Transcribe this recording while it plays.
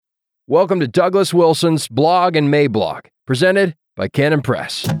Welcome to Douglas Wilson's Blog and Mablog, presented by Canon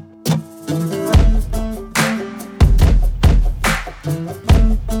Press.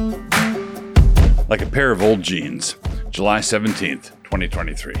 Like a pair of old jeans, July 17th,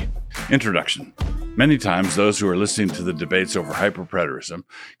 2023. Introduction. Many times those who are listening to the debates over hyperpreterism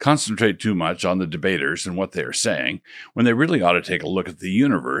concentrate too much on the debaters and what they are saying, when they really ought to take a look at the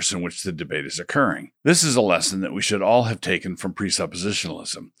universe in which the debate is occurring. This is a lesson that we should all have taken from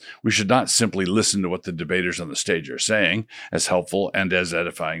presuppositionalism. We should not simply listen to what the debaters on the stage are saying, as helpful and as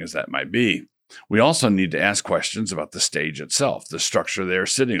edifying as that might be. We also need to ask questions about the stage itself, the structure they are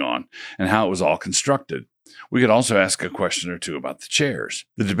sitting on, and how it was all constructed. We could also ask a question or two about the chairs.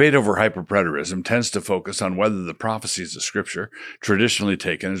 The debate over hyperpreterism tends to focus on whether the prophecies of Scripture, traditionally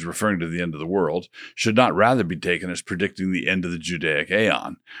taken as referring to the end of the world, should not rather be taken as predicting the end of the Judaic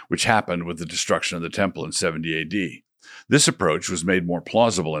Aeon, which happened with the destruction of the temple in 70 AD. This approach was made more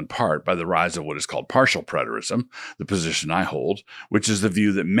plausible in part by the rise of what is called partial preterism, the position I hold, which is the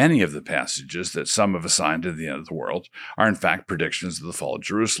view that many of the passages that some have assigned to the end of the world are in fact predictions of the fall of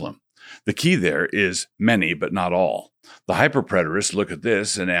Jerusalem. The key there is many, but not all. The hyperpreterists look at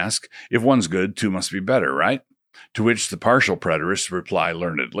this and ask, if one's good, two must be better, right? To which the partial preterists reply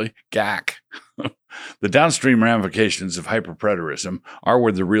learnedly, gack. The downstream ramifications of hyperpreterism are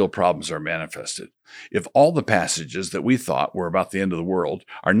where the real problems are manifested. If all the passages that we thought were about the end of the world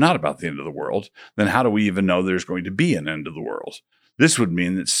are not about the end of the world, then how do we even know there's going to be an end of the world? This would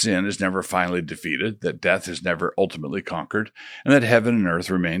mean that sin is never finally defeated, that death is never ultimately conquered, and that heaven and earth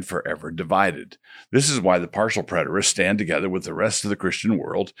remain forever divided. This is why the partial preterists stand together with the rest of the Christian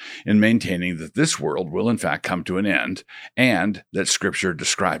world in maintaining that this world will in fact come to an end, and that Scripture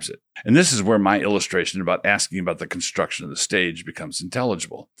describes it. And this is where my illustration about asking about the construction of the stage becomes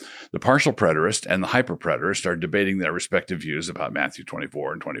intelligible. The partial preterist and the hyperpreterist are debating their respective views about Matthew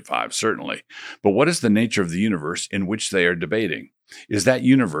 24 and 25, certainly. But what is the nature of the universe in which they are debating? Is that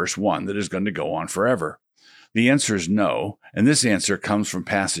universe one that is going to go on forever? The answer is no, and this answer comes from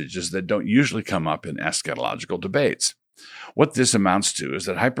passages that don't usually come up in eschatological debates. What this amounts to is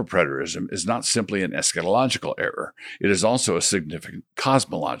that hyperpreterism is not simply an eschatological error, it is also a significant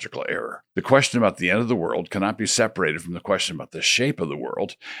cosmological error. The question about the end of the world cannot be separated from the question about the shape of the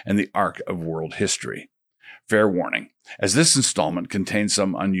world and the arc of world history. Fair warning, as this installment contains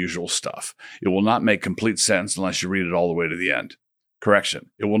some unusual stuff, it will not make complete sense unless you read it all the way to the end. Correction,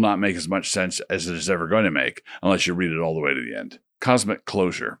 it will not make as much sense as it is ever going to make unless you read it all the way to the end. Cosmic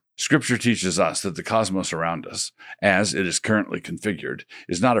closure. Scripture teaches us that the cosmos around us, as it is currently configured,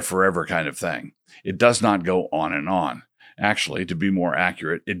 is not a forever kind of thing. It does not go on and on. Actually, to be more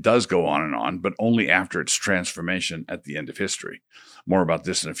accurate, it does go on, but only after its transformation at the end of history. More about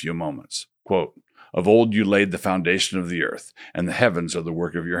this in a few moments. Quote, "Of old you laid the foundation of the earth, and the heavens are the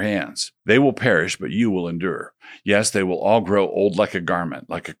work of your hands. They will perish, but you will endure. Yes, they will all grow old like a garment,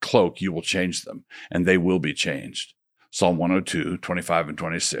 like a cloak you will change them, and they will be changed." Psalm 102, 25 and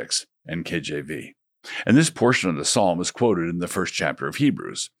 26, NKJV. And this portion of the psalm is quoted in the first chapter of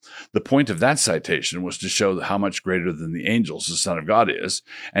Hebrews. The point of that citation was to show how much greater than the angels the Son of God is,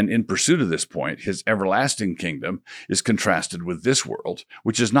 and in pursuit of this point, his everlasting kingdom is contrasted with this world,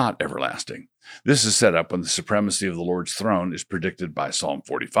 which is not everlasting. This is set up when the supremacy of the Lord's throne is predicted by Psalm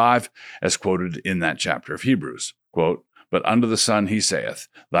 45, as quoted in that chapter of Hebrews. Quote, "But under the sun he saith,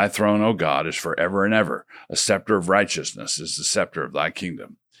 Thy throne, O God, is forever and ever. A scepter of righteousness is the scepter of thy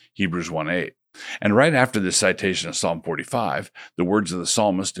kingdom." Hebrews 1:8. And right after this citation of Psalm 45, the words of the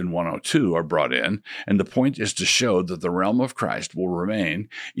psalmist in 102 are brought in, and the point is to show that the realm of Christ will remain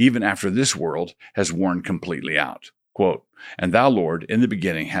even after this world has worn completely out. Quote, "And thou, Lord, in the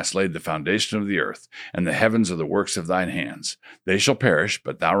beginning hast laid the foundation of the earth, and the heavens are the works of thine hands. They shall perish,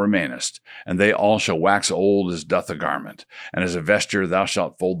 but thou remainest, and they all shall wax old as doth a garment, and as a vesture thou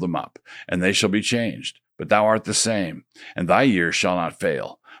shalt fold them up, and they shall be changed. But thou art the same, and thy years shall not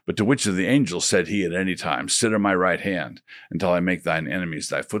fail. But to which of the angels said he at any time, Sit on my right hand, until I make thine enemies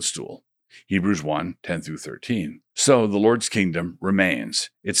thy footstool?" Hebrews 1, 10 through 13. So the Lord's kingdom remains.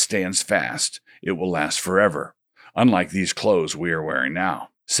 It stands fast. It will last forever. Unlike these clothes we are wearing now.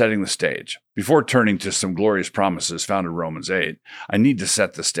 Setting the stage. Before turning to some glorious promises found in Romans 8, I need to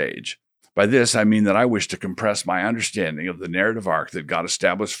set the stage. By this, I mean that I wish to compress my understanding of the narrative arc that God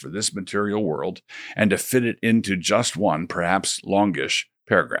established for this material world and to fit it into just one, perhaps longish,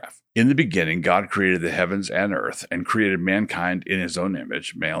 paragraph. In the beginning, God created the heavens and earth and created mankind in his own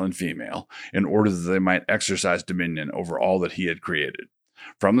image, male and female, in order that they might exercise dominion over all that he had created.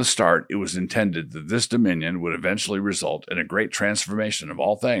 From the start, it was intended that this dominion would eventually result in a great transformation of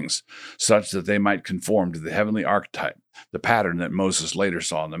all things, such that they might conform to the heavenly archetype, the pattern that Moses later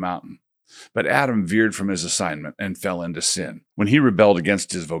saw on the mountain. But Adam veered from his assignment and fell into sin. When he rebelled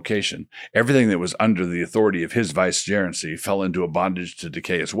against his vocation, everything that was under the authority of his vicegerency fell into a bondage to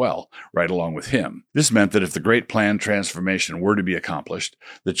decay as well, right along with him. This meant that if the great planned transformation were to be accomplished,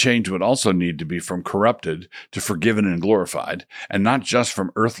 the change would also need to be from corrupted to forgiven and glorified, and not just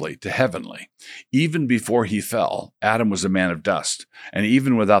from earthly to heavenly. Even before he fell, Adam was a man of dust, and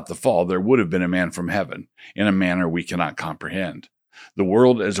even without the fall, there would have been a man from heaven, in a manner we cannot comprehend. The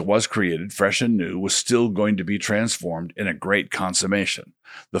world as it was created, fresh and new, was still going to be transformed in a great consummation.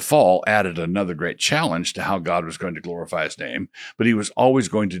 The fall added another great challenge to how God was going to glorify his name, but he was always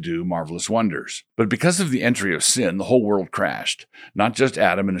going to do marvelous wonders. But because of the entry of sin, the whole world crashed. Not just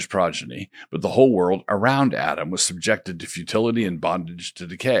Adam and his progeny, but the whole world around Adam was subjected to futility and bondage to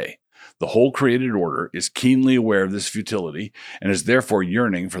decay. The whole created order is keenly aware of this futility and is therefore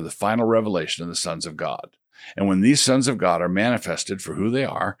yearning for the final revelation of the sons of God. And when these sons of God are manifested for who they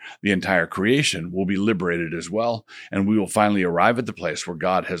are, the entire creation will be liberated as well, and we will finally arrive at the place where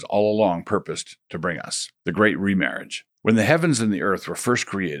God has all along purposed to bring us, the great remarriage. When the heavens and the earth were first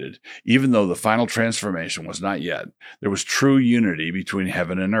created, even though the final transformation was not yet, there was true unity between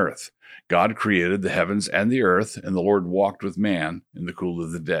heaven and earth. God created the heavens and the earth, and the Lord walked with man in the cool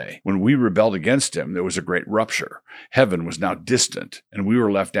of the day. When we rebelled against him, there was a great rupture. Heaven was now distant, and we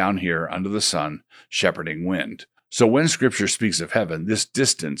were left down here under the sun, shepherding wind. So when Scripture speaks of heaven, this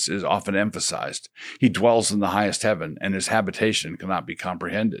distance is often emphasized. He dwells in the highest heaven, and his habitation cannot be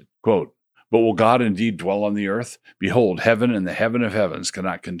comprehended. Quote, "But will God indeed dwell on the earth? Behold, heaven and the heaven of heavens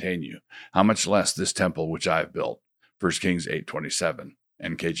cannot contain you. How much less this temple which I have built?" 1 Kings 8:27.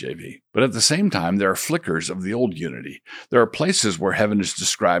 NKJV. But at the same time, there are flickers of the old unity. There are places where heaven is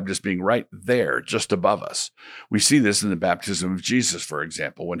described as being right there, just above us. We see this in the baptism of Jesus, for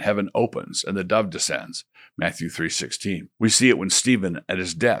example, when heaven opens and the dove descends, Matthew 3:16. We see it when Stephen, at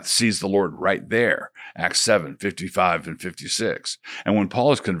his death, sees the Lord right there, Acts 7:55 and 56. And when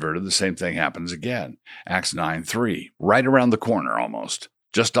Paul is converted, the same thing happens again, Acts 9:3, right around the corner almost,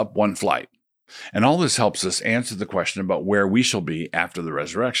 just up one flight. And all this helps us answer the question about where we shall be after the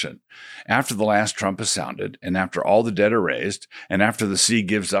resurrection. After the last trump is sounded, and after all the dead are raised, and after the sea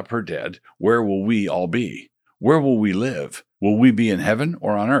gives up her dead, where will we all be? Where will we live? Will we be in heaven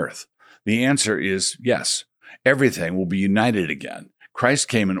or on earth? The answer is yes. Everything will be united again. Christ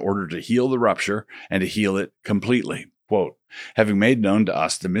came in order to heal the rupture and to heal it completely. Quote, "Having made known to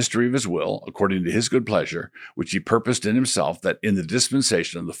us the mystery of his will, according to his good pleasure, which he purposed in himself, that in the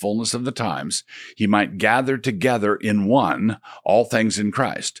dispensation of the fullness of the times he might gather together in one all things in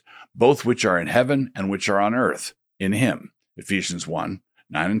Christ, both which are in heaven and which are on earth, in him." Ephesians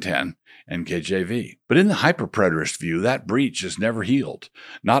 1:9 and 10, NKJV. But in the hyperpreterist view, that breach is never healed.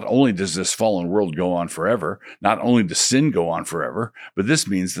 Not only does this fallen world go on forever, not only does sin go on forever, but this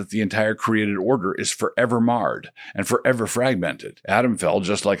means that the entire created order is forever marred and forever fragmented. Adam fell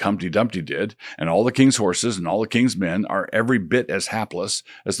just like Humpty Dumpty did, and all the king's horses and all the king's men are every bit as hapless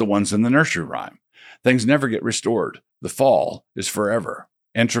as the ones in the nursery rhyme. Things never get restored. The fall is forever.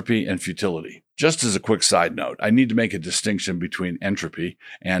 Entropy and futility. Just as a quick side note, I need to make a distinction between entropy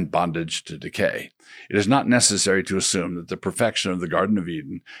and bondage to decay. It is not necessary to assume that the perfection of the Garden of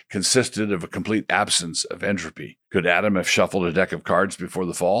Eden consisted of a complete absence of entropy. Could Adam have shuffled a deck of cards before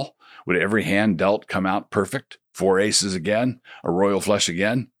the fall? Would every hand dealt come out perfect? 4 aces again? A royal flush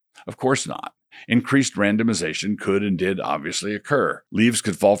again? Of course not. Increased randomization could and did obviously occur. Leaves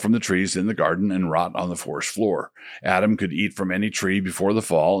could fall from the trees in the garden and rot on the forest floor. Adam could eat from any tree before the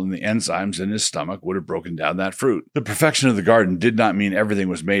fall, and the enzymes in his stomach would have broken down that fruit. The perfection of the garden did not mean everything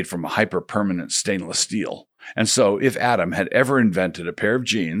was made from a hyper-permanent stainless steel. And so, if Adam had ever invented a pair of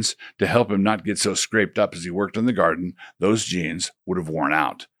jeans to help him not get so scraped up as he worked in the garden, those jeans would have worn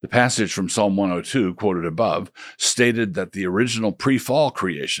out. The passage from Psalm 102, quoted above, stated that the original pre-fall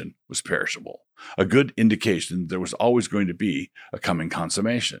creation was perishable, a good indication that there was always going to be a coming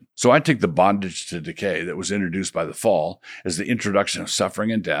consummation. So I take the bondage to decay that was introduced by the fall as the introduction of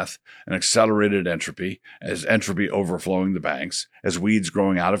suffering and death, an accelerated entropy, as entropy overflowing the banks, as weeds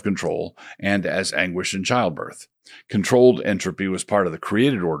growing out of control, and as anguish in childbirth. Controlled entropy was part of the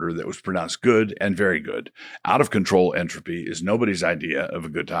created order that was pronounced good and very good. Out of control entropy is nobody's idea of a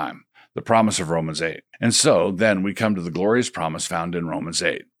good time. The promise of Romans 8. And so, then we come to the glorious promise found in Romans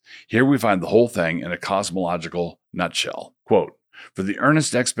 8. Here we find the whole thing in a cosmological nutshell. Quote, "For the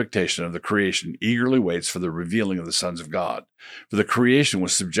earnest expectation of the creation eagerly waits for the revealing of the sons of God. For the creation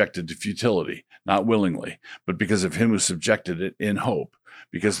was subjected to futility, not willingly, but because of him who subjected it in hope,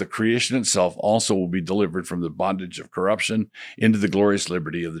 because the creation itself also will be delivered from the bondage of corruption into the glorious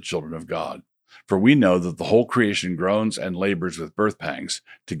liberty of the children of God. For we know that the whole creation groans and labors with birth pangs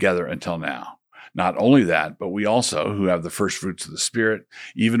together until now. Not only that, but we also, who have the first fruits of the Spirit,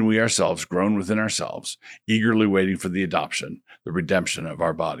 even we ourselves groan within ourselves, eagerly waiting for the adoption, the redemption of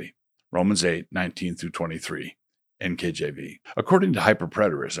our body. Romans 8:19-23, NKJV. According to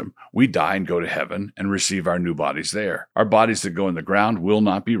hyperpreterism, we die and go to heaven and receive our new bodies there. Our bodies that go in the ground will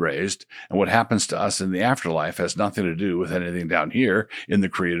not be raised, and what happens to us in the afterlife has nothing to do with anything down here in the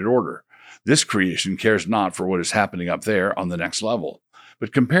created order. This creation cares not for what is happening up there on the next level.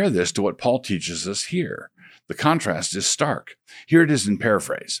 But compare this to what Paul teaches us here. The contrast is stark. Here it is in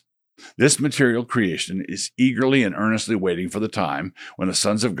paraphrase. This material creation is eagerly and earnestly waiting for the time when the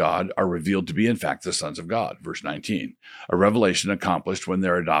sons of God are revealed to be in fact the sons of God, verse 19, a revelation accomplished when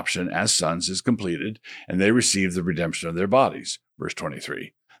their adoption as sons is completed and they receive the redemption of their bodies, verse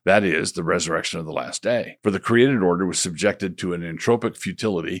 23. That is, the resurrection of the last day. For the created order was subjected to an entropic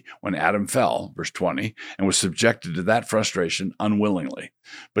futility when Adam fell, verse 20, and was subjected to that frustration unwillingly.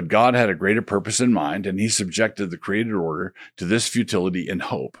 But God had a greater purpose in mind, and he subjected the created order to this futility in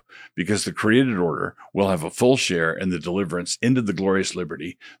hope, because the created order will have a full share in the deliverance into the glorious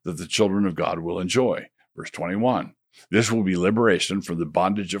liberty that the children of God will enjoy, verse 21. This will be liberation from the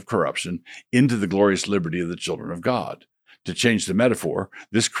bondage of corruption into the glorious liberty of the children of God. To change the metaphor,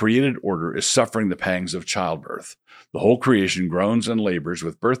 this created order is suffering the pangs of childbirth. The whole creation groans and labors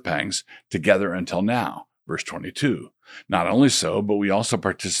with birth pangs together until now. Verse 22. Not only so, but we also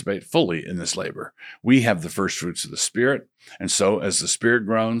participate fully in this labor. We have the first fruits of the Spirit, and so as the Spirit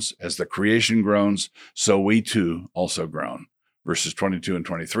groans, as the creation groans, so we too also groan. Verses 22 and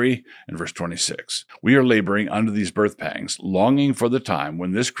 23, and verse 26. We are laboring under these birth pangs, longing for the time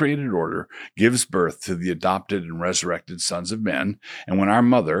when this created order gives birth to the adopted and resurrected sons of men, and when our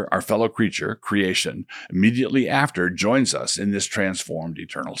mother, our fellow creature, creation, immediately after joins us in this transformed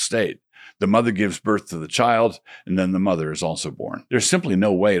eternal state. The mother gives birth to the child, and then the mother is also born. There's simply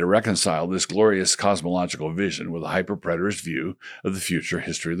no way to reconcile this glorious cosmological vision with a hyperpreterist view of the future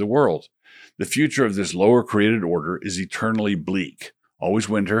history of the world. The future of this lower created order is eternally bleak. Always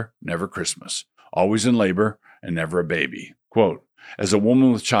winter, never Christmas. Always in labor, and never a baby. Quote, as a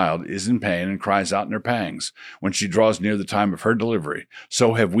woman with child is in pain and cries out in her pangs, when she draws near the time of her delivery,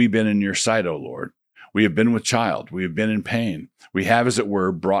 so have we been in your sight, O Lord. We have been with child. We have been in pain. We have, as it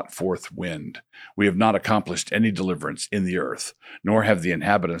were, brought forth wind. We have not accomplished any deliverance in the earth, nor have the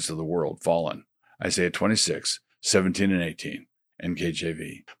inhabitants of the world fallen. Isaiah 26:17 and 18.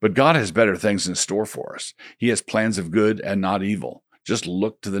 NKJV. But God has better things in store for us. He has plans of good and not evil. Just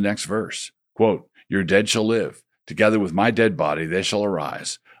look to the next verse. Quote, your dead shall live. Together with my dead body they shall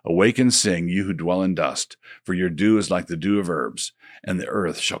arise. Awake and sing, you who dwell in dust, for your dew is like the dew of herbs, and the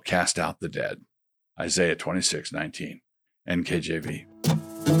earth shall cast out the dead. Isaiah 26:19. NKJV.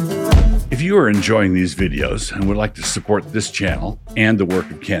 If you are enjoying these videos and would like to support this channel and the work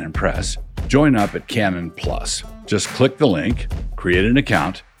of Canon Press, join up at Canon Plus. Just click the link, create an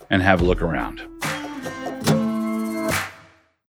account, and have a look around.